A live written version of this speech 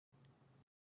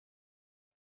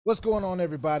What's going on,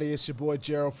 everybody? It's your boy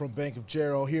Gerald from Bank of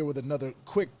Gerald here with another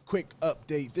quick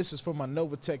update. This is for my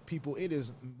Novatech people. It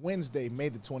is Wednesday, May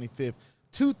the 25th,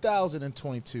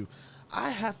 2022.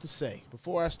 I have to say,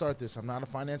 before I start this, I'm not a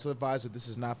financial advisor. This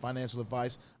is not financial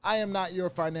advice. I am not your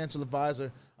financial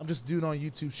advisor. I'm just a dude on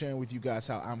YouTube sharing with you guys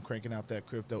how I'm cranking out that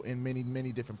crypto in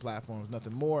many different platforms.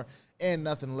 Nothing more and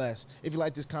nothing less. If you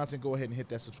like this content, go ahead and hit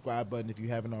that subscribe button if you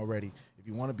haven't already. If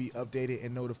you want to be updated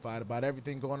and notified about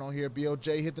everything going on here at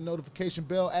BOJ, hit the notification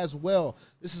bell as well.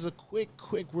 This is a quick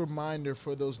reminder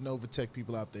for those Novatech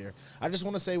people out there. I just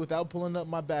want to say, without pulling up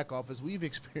my back office, we've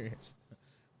experienced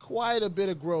quite a bit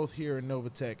of growth here in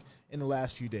Novatech in the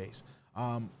last few days.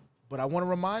 But I want to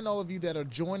remind all of you that are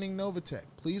joining Novatech,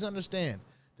 please understand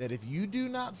that if you do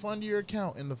not fund your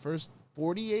account in the first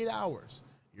 48 hours,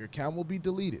 your account will be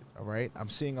deleted, all right? I'm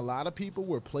seeing a lot of people.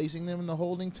 We're placing them in the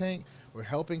holding tank. We're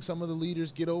helping some of the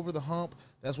leaders get over the hump.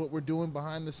 That's what we're doing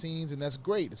behind the scenes, and that's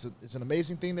great. It's an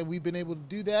amazing thing that we've been able to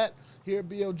do that here at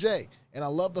BOJ. And I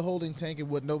love the holding tank and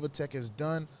what Novatech has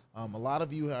done. A lot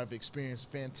of you have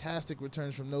experienced fantastic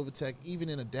returns from Novatech. Even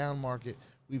in a down market,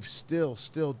 we've still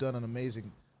done an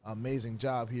amazing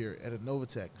job here at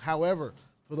Novatech. However,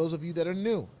 for those of you that are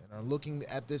new and are looking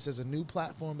at this as a new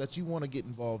platform that you want to get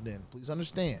involved in, please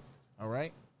understand, all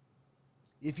right?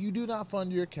 If you do not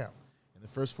fund your account in the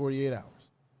first 48 hours,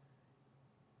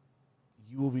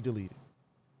 you will be deleted.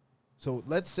 So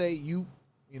let's say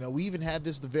we even had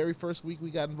this the very first week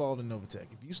we got involved in Novatech.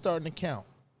 If you start an account,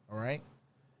 all right,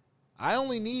 I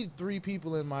only need 3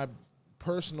 people in my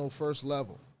personal first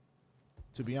level,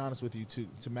 to be honest with you,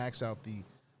 to max out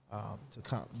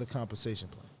the compensation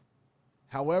plan.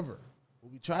 However,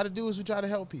 what we try to do is we try to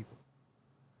help people.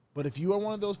 But if you are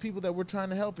one of those people that we're trying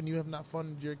to help and you have not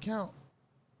funded your account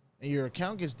and your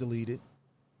account gets deleted,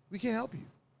 we can't help you.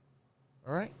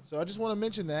 All right? So I just want to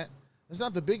mention that. It's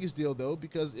not the biggest deal, though,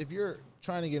 because if you're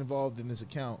trying to get involved in this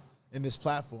account, in this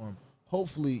platform,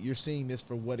 hopefully you're seeing this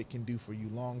for what it can do for you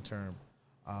long term,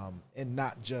 and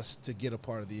not just to get a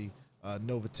part of the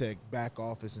Novatech back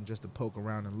office and just to poke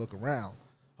around and look around.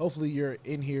 Hopefully you're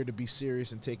in here to be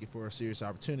serious and take it for a serious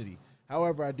opportunity.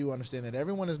 However, I do understand that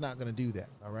everyone is not going to do that,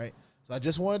 all right? So I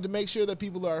just wanted to make sure that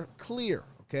people are clear,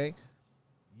 okay?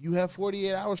 You have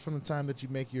 48 hours from the time that you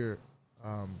make your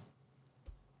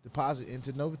deposit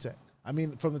into Novatech. I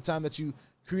mean, from the time that you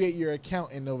create your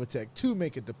account in Novatech to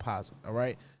make a deposit, all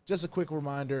right? Just a quick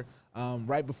reminder,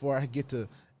 right before I get to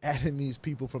adding these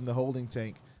people from the holding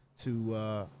tank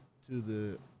to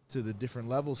the different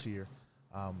levels here,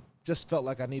 just felt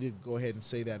like I needed to go ahead and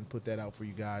say that and put that out for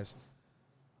you guys.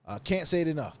 Can't say it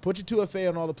enough. Put your 2FA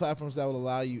on all the platforms that will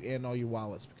allow you and all your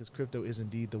wallets, because crypto is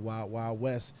indeed the wild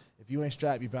west. If you ain't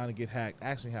strapped, you're bound to get hacked.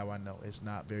 Ask me how I know. It's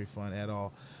not very fun at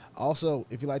all. Also,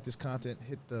 if you like this content,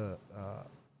 hit the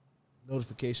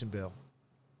notification bell,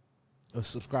 or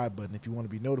subscribe button. If you want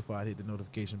to be notified, hit the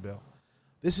notification bell.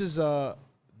 This is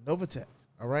Novatech,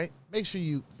 all right? Make sure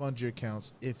you fund your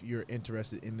accounts if you're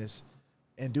interested in this,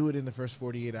 and do it in the first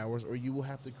 48 hours, or you will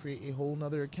have to create a whole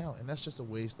nother account, and that's just a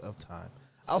waste of time.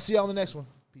 I'll see y'all on the next one.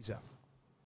 Peace out.